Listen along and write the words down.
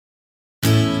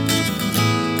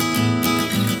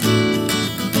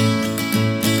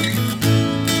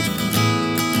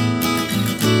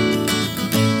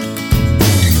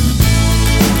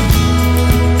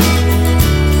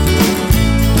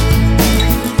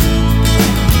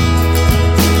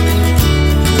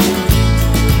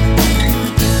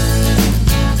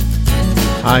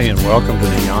Hi, and welcome to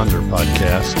the Yonder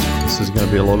Podcast. This is going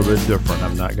to be a little bit different.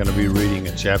 I'm not going to be reading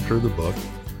a chapter of the book.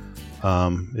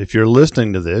 If you're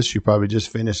listening to this, you probably just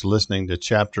finished listening to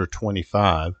chapter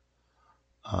 25,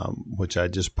 which I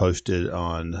just posted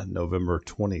on November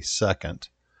 22nd.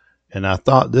 And I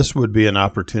thought this would be an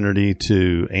opportunity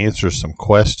to answer some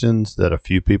questions that a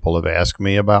few people have asked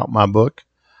me about my book.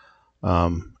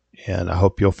 And I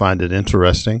hope you'll find it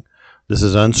interesting. This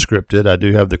is unscripted. I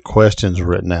do have the questions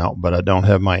written out, but I don't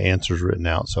have my answers written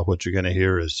out. So what you're going to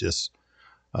hear is just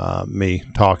me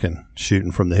talking,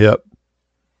 shooting from the hip.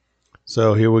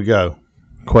 So here we go.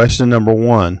 Question number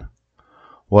 1.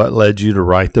 What led you to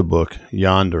write the book,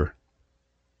 Yonder?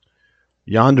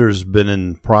 Yonder's been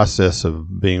in process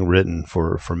of being written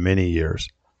for many years.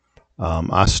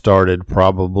 I started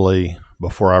probably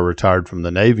before I retired from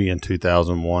the Navy in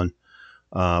 2001.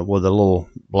 With a little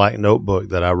black notebook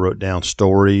that I wrote down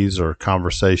stories or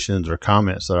conversations or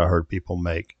comments that I heard people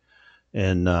make,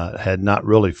 and had not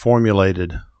really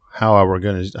formulated how I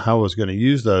was going to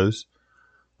use those,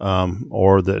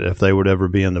 or that if they would ever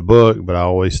be in the book. But I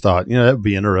always thought, that would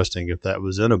be interesting if that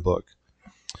was in a book.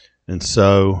 And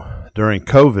so during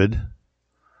COVID,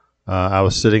 I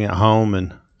was sitting at home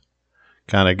and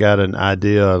kind of got an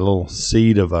idea, a little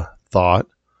seed of a thought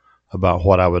about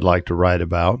what I would like to write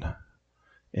about.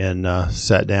 And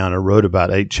sat down and wrote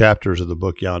about 8 chapters of the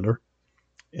book Yonder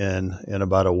in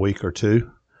about a week or two.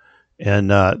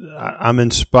 And I'm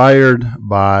inspired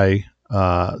by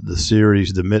the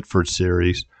series, the Mitford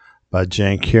series by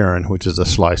Jane Karen, which is a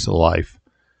slice of life.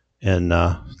 And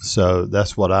so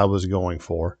that's what I was going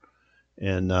for.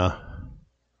 And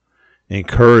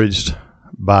encouraged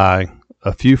by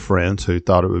a few friends who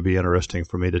thought it would be interesting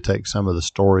for me to take some of the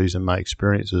stories and my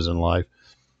experiences in life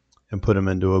and put them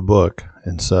into a book.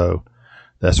 And so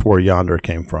that's where Yonder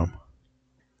came from.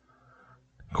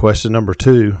 Question number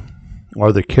 2,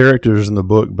 are the characters in the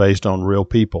book based on real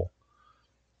people?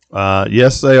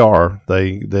 Yes, they are.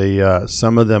 They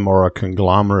some of them are a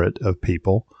conglomerate of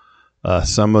people.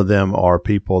 Some of them are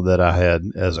people that I had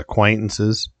as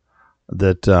acquaintances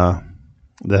that had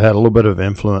a little bit of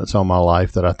influence on my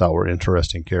life that I thought were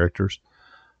interesting characters.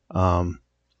 And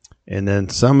then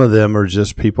some of them are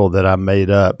just people that I made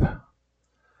up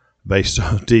based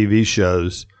on TV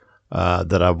shows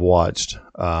that I've watched.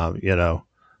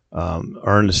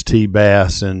 Ernest T.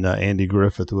 Bass and Andy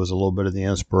Griffith was a little bit of the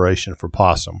inspiration for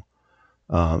Possum.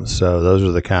 So those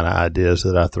are the kind of ideas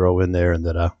that I throw in there and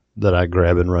that I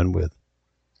grab and run with.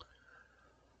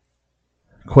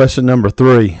 Question number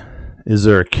 3, is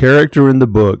there a character in the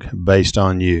book based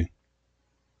on you?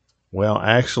 Well,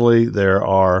 actually, there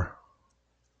are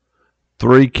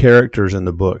 3 characters in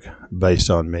the book based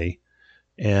on me,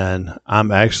 and I'm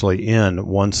actually in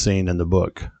one scene in the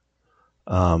book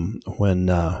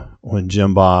when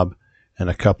Jim Bob and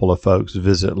a couple of folks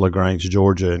visit LaGrange,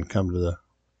 Georgia, and come to the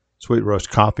Sweet Roast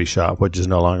Coffee Shop, which is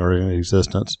no longer in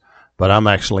existence, but I'm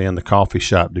actually in the coffee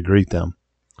shop to greet them.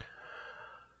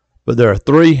 But there are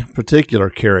 3 particular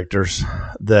characters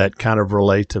that kind of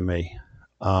relate to me.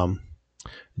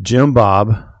 Jim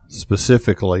Bob,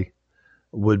 specifically,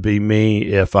 would be me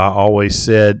if I always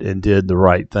said and did the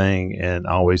right thing and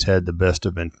always had the best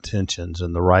of intentions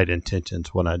and the right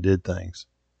intentions when I did things.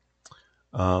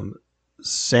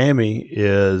 Sammy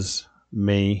is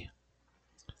me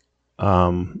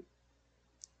kind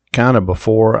of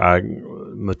before I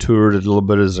matured a little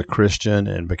bit as a Christian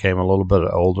and became a little bit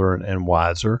older and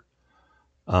wiser.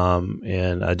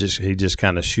 And he just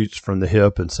kind of shoots from the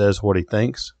hip and says what he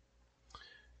thinks.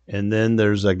 And then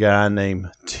there's a guy named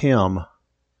Tim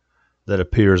that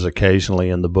appears occasionally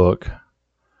in the book,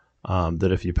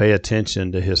 that if you pay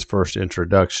attention to his first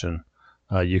introduction,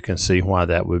 you can see why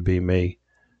that would be me.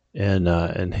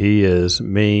 And he is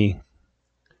me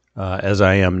as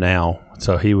I am now.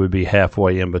 So he would be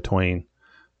halfway in between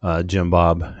Jim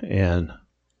Bob and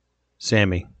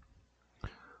Sammy.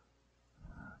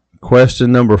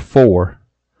 Question number 4,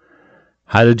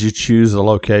 how did you choose the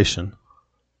location?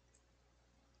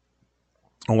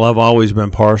 Well, I've always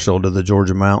been partial to the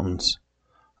Georgia mountains.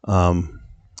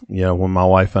 When my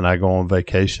wife and I go on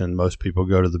vacation, most people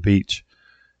go to the beach,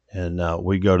 and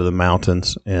we go to the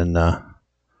mountains, and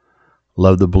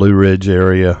love the Blue Ridge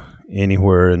area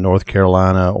anywhere in North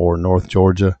Carolina or North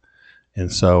Georgia.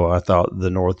 And so I thought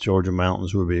the North Georgia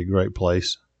mountains would be a great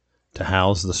place to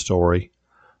house the story.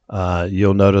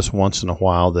 You'll notice once in a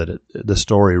while that the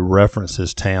story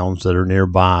references towns that are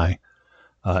nearby.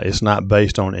 It's not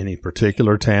based on any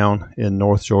particular town in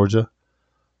North Georgia.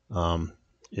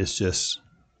 It's just,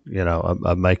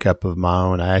 a makeup of my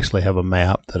own. I actually have a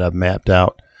map that I've mapped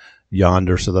out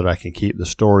Yonder so that I can keep the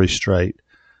story straight.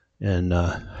 and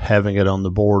having it on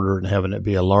the border and having it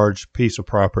be a large piece of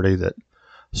property that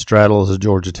straddles the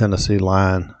Georgia-Tennessee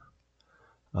line.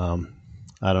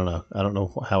 I don't know. I don't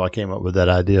know how I came up with that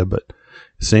idea, but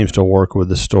it seems to work with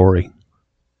the story.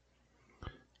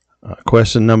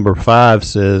 Question number 5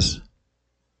 says,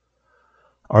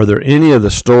 are there any of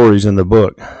the stories in the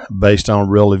book based on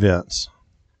real events?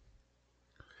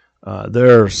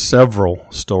 There are several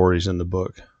stories in the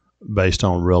book based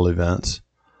on real events.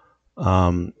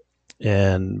 And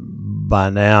by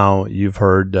now you've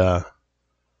heard the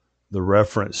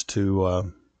reference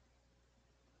to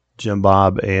Jim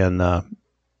Bob and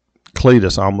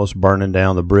Cletus almost burning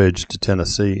down the bridge to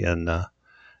Tennessee.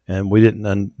 And we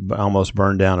didn't almost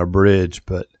burn down a bridge,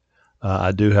 but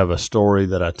I do have a story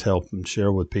that I tell and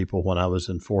share with people when I was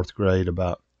in 4th grade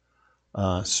about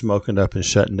smoking up and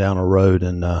shutting down a road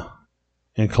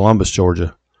in Columbus,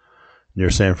 Georgia,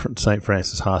 near St.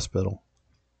 Francis Hospital.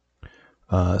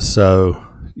 So,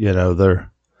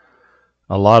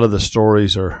 a lot of the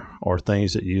stories are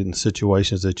things that in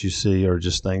situations that you see are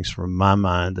just things from my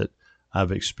mind that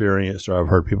I've experienced or I've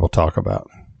heard people talk about.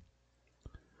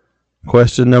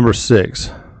 Question number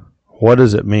 6. What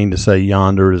does it mean to say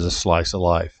yonder is a slice of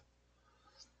life?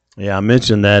 Yeah, I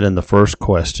mentioned that in the first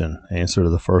question, answer to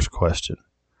the first question.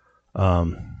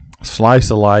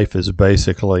 Slice of life is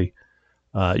basically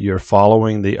you're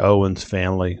following the Owens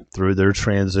family through their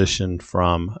transition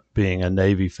from being a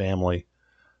Navy family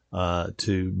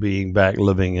to being back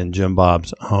living in Jim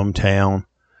Bob's hometown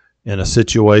in a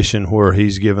situation where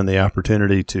he's given the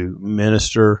opportunity to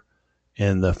minister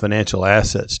and the financial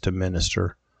assets to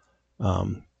minister.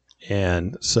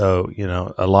 And so,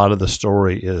 a lot of the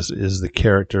story is the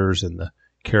characters and the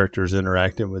characters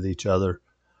interacting with each other.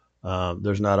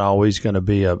 There's not always going to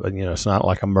be it's not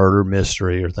like a murder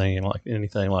mystery or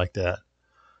anything like that.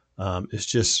 It's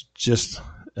just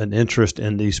an interest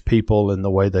in these people and the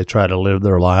way they try to live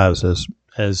their lives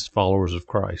as followers of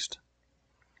Christ.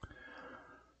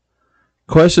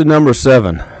 Question number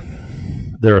 7.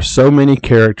 There are so many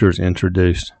characters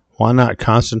introduced. Why not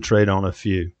concentrate on a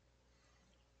few?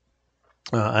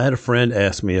 I had a friend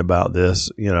ask me about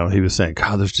this. He was saying,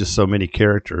 God, there's just so many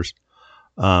characters.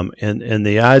 And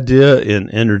the idea in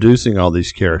introducing all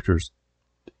these characters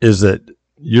is that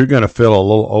you're going to feel a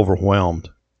little overwhelmed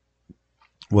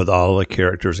with all the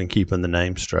characters and keeping the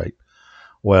name straight.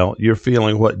 Well, you're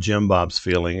feeling what Jim Bob's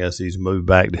feeling as he's moved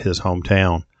back to his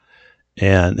hometown.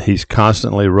 And he's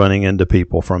constantly running into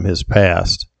people from his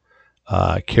past,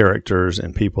 characters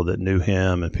and people that knew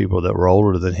him and people that were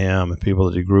older than him and people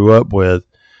that he grew up with.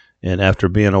 And after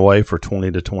being away for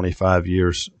 20 to 25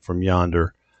 years from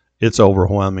Yonder, it's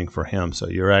overwhelming for him. So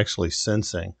you're actually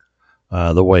sensing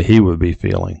the way he would be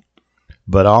feeling.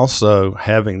 But also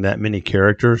having that many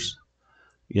characters,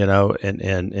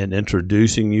 and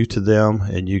introducing you to them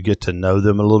and you get to know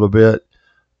them a little bit,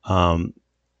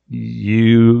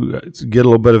 you get a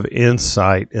little bit of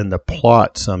insight in the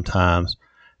plot sometimes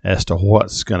as to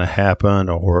what's going to happen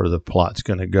or where the plot's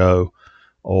going to go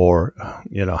or,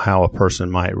 how a person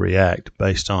might react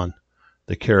based on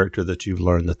the character that you've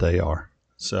learned that they are.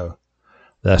 So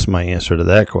that's my answer to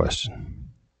that question.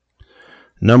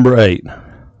 Number 8,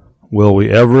 will we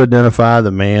ever identify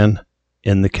the man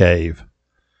in the cave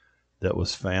that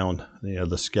was found,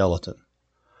 the skeleton?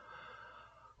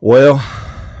 Well,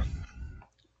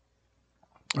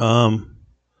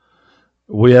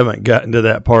 we haven't gotten to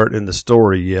that part in the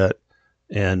story yet,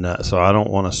 and so I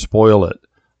don't want to spoil it,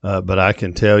 but I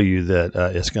can tell you that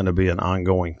it's going to be an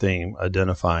ongoing theme,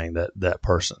 identifying that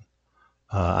person.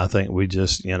 I think we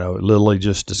just, literally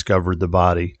just discovered the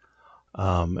body,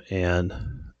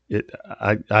 and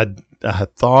I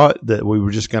thought that we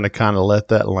were just going to kind of let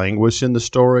that languish in the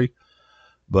story,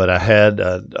 but I had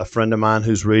a friend of mine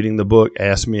who's reading the book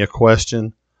ask me a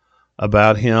question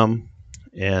about him.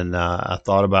 And I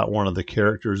thought about one of the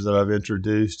characters that I've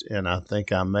introduced, and I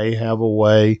think I may have a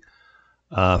way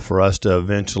for us to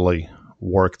eventually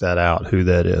work that out, who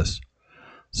that is.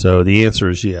 So the answer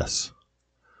is yes,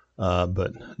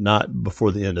 but not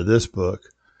before the end of this book,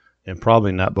 and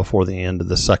probably not before the end of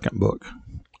the second book.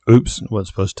 Oops, I wasn't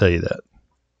supposed to tell you that.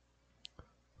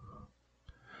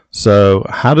 So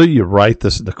how do you write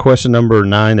this? The question number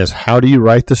 9 is, how do you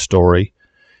write the story,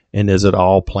 and is it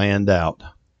all planned out?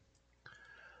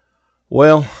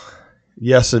 Well,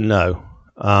 yes and no.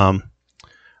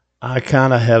 I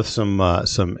kind of have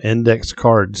some index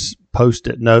cards,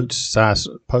 post-it notes. Size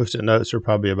post-it notes are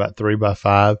probably about 3 by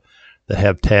 5 that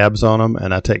have tabs on them,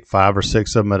 and I take 5 or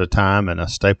 6 of them at a time, and I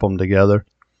staple them together,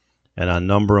 and I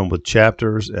number them with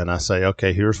chapters, and I say,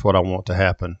 okay, here's what I want to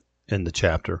happen in the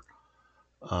chapter.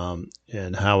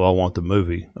 and how I want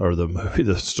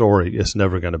the story. It's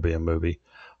never going to be a movie.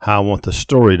 How I want the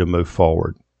story to move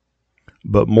forward.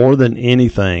 But more than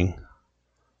anything,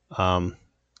 and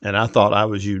I thought I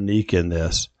was unique in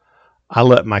this, I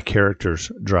let my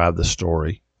characters drive the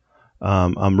story.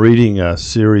 I'm reading a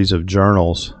series of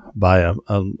journals by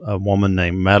a woman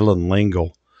named Madeline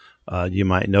L'Engle. You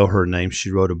might know her name.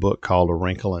 She wrote a book called A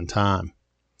Wrinkle in Time.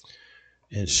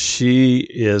 And she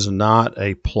is not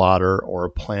a plotter or a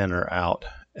planner out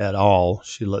at all.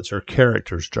 She lets her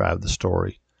characters drive the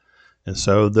story. And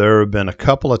so there have been a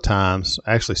couple of times,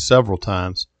 actually several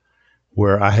times,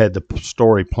 where I had the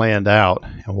story planned out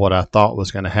and what I thought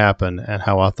was going to happen and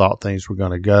how I thought things were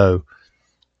going to go.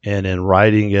 And in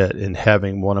writing it and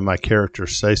having one of my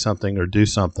characters say something or do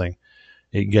something,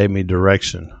 it gave me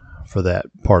direction for that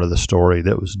part of the story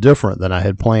that was different than I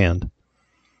had planned.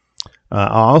 I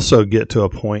also get to a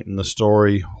point in the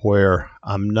story where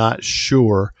I'm not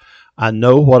sure. I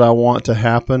know what I want to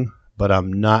happen, but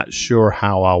I'm not sure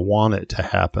how I want it to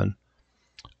happen.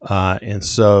 And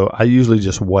so I usually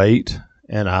just wait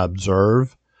and I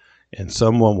observe, and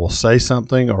someone will say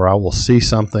something or I will see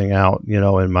something out,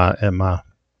 in my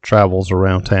travels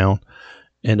around town,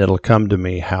 and it'll come to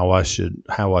me how I should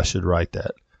write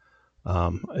that.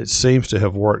 It seems to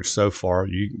have worked so far.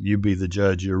 You be the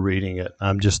judge. You're reading it.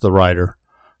 I'm just the writer.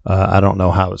 I don't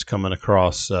know how it's coming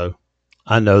across, so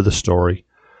I know the story,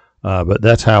 but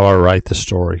that's how I write the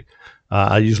story.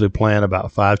 I usually plan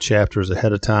about 5 chapters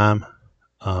ahead of time,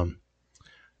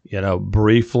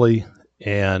 briefly,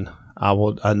 and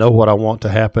I know what I want to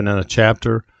happen in a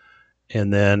chapter,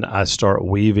 and then I start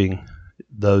weaving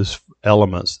those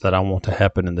elements that I want to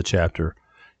happen in the chapter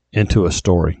into a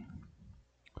story.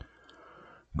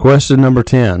 Question number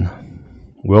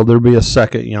 10. Will there be a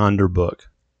second Yonder book?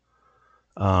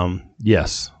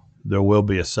 Yes, there will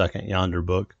be a second Yonder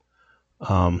book.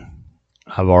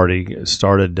 I've already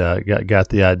started, got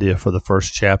the idea for the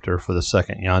first chapter for the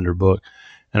second Yonder book,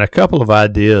 and a couple of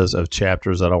ideas of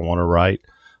chapters that I want to write.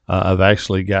 I've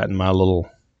actually gotten my little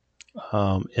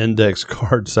index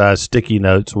card size sticky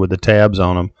notes with the tabs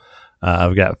on them.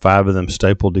 I've got 5 of them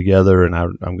stapled together, and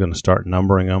I'm going to start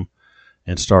numbering them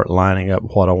and start lining up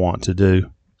what I want to do.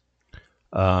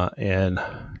 And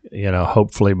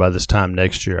hopefully by this time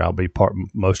next year, I'll be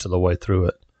most of the way through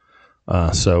it.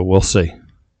 So we'll see.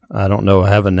 I don't know. I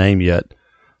have a name yet.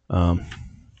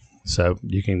 So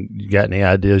you got any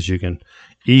ideas, you can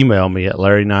email me at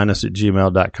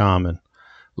larryninus@gmail.com and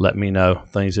let me know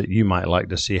things that you might like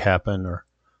to see happen, or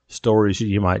stories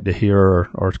you might to hear,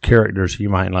 or characters you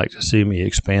might like to see me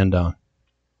expand on.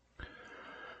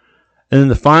 And then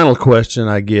the final question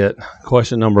I get,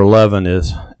 question number 11,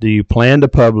 is, do you plan to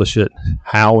publish it?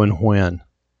 How and when?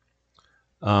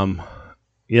 I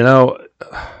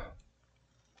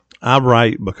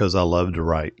write because I love to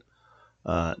write.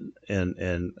 And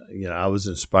I was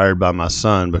inspired by my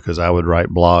son because I would write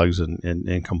blogs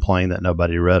and complain that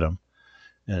nobody read them.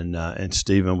 And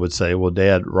Stephen would say, well,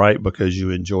 Dad, write because you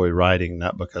enjoy writing,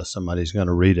 not because somebody's going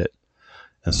to read it.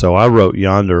 And so I wrote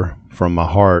Yonder from my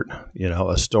heart,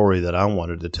 a story that I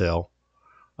wanted to tell,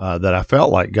 that I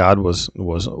felt like God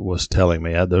was telling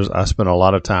me. I spent a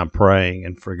lot of time praying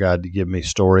and for God to give me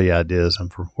story ideas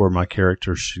and for where my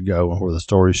characters should go and where the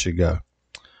story should go.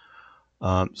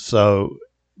 So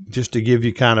just to give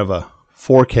you kind of a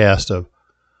forecast of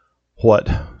what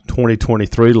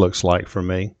 2023 looks like for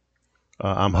me,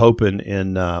 I'm hoping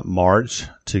in March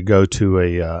to go to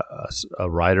a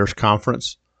writers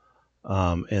conference.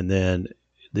 And then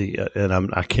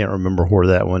I can't remember where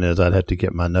that one is. I'd have to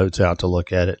get my notes out to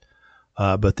look at it.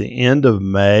 But the end of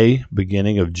May,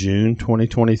 beginning of June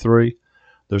 2023,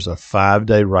 there's a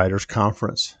 5-day writers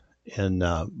conference in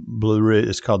Blue Ridge.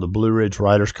 It's called the Blue Ridge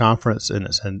Writers Conference, and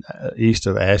it's in east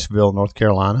of Asheville, North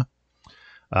Carolina.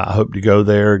 I hope to go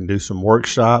there and do some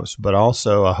workshops, but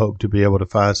also I hope to be able to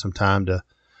find some time to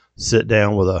sit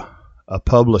down with a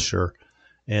publisher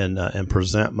and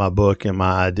present my book and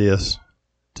my ideas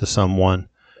to someone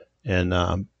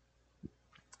and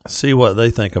see what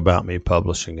they think about me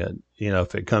publishing it.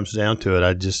 If it comes down to it,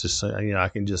 I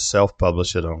can just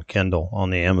self-publish it on Kindle on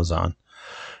the Amazon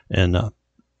and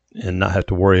not have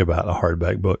to worry about a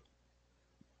hardback book.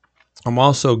 I'm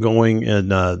also going in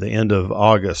the end of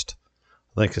August,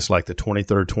 I think it's like the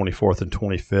 23rd, 24th, and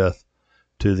 25th,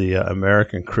 to the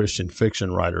American Christian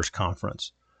Fiction Writers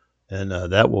Conference. And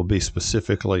that will be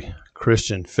specifically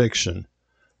Christian fiction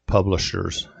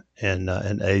publishers and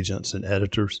agents and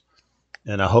editors.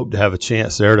 And I hope to have a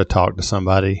chance there to talk to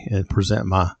somebody and present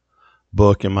my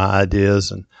book and my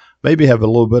ideas, and maybe have a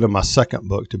little bit of my second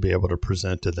book to be able to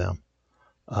present to them.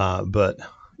 But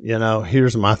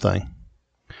here's my thing.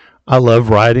 I love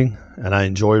writing, and I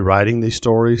enjoy writing these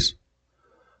stories.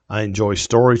 I enjoy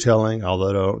storytelling,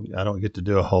 although I don't get to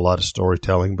do a whole lot of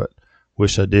storytelling, but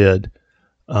wish I did.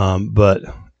 But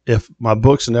if my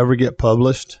books never get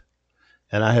published,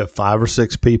 and I have 5 or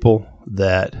 6 people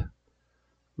that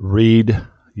read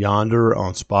Yonder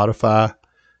on Spotify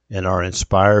and are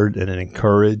inspired and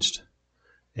encouraged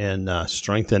and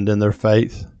strengthened in their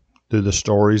faith through the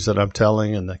stories that I'm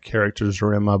telling and the characters that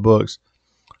are in my books,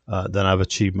 then I've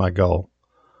achieved my goal.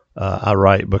 I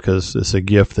write because it's a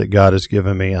gift that God has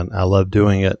given me, and I love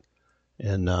doing it.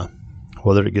 And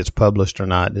whether it gets published or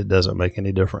not, it doesn't make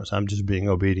any difference. I'm just being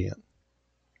obedient.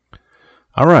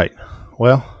 All right.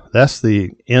 Well, that's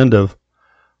the end of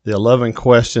the 11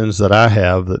 questions that I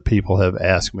have that people have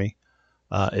asked me.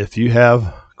 If you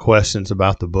have questions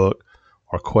about the book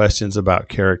or questions about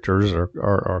characters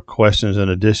or questions in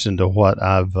addition to what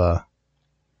I've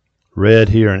read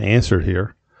here and answered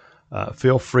here,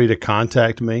 feel free to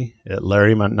contact me at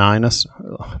Larry Ninus.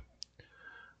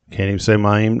 Can't even say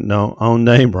my own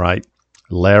name right.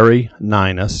 Larry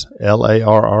Ninus,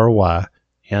 LarryNinus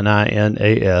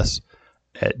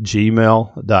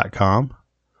 @gmail.com.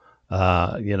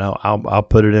 I'll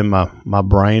put it in my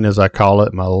brain, as I call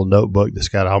it, my little notebook that's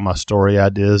got all my story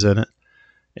ideas in it,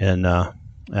 and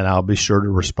I'll be sure to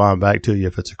respond back to you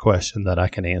if it's a question that I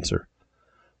can answer.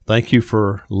 Thank you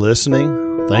for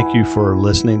listening. Thank you for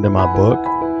listening to my book.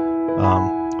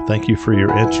 Thank you for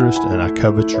your interest, and I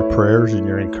covet your prayers and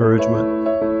your encouragement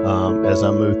as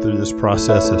I move through this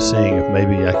process of seeing if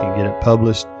maybe I can get it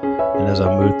published, and as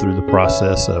I move through the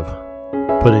process of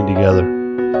putting together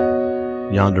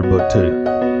Yonder Book 2.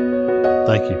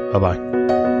 Thank you.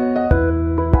 Bye-bye.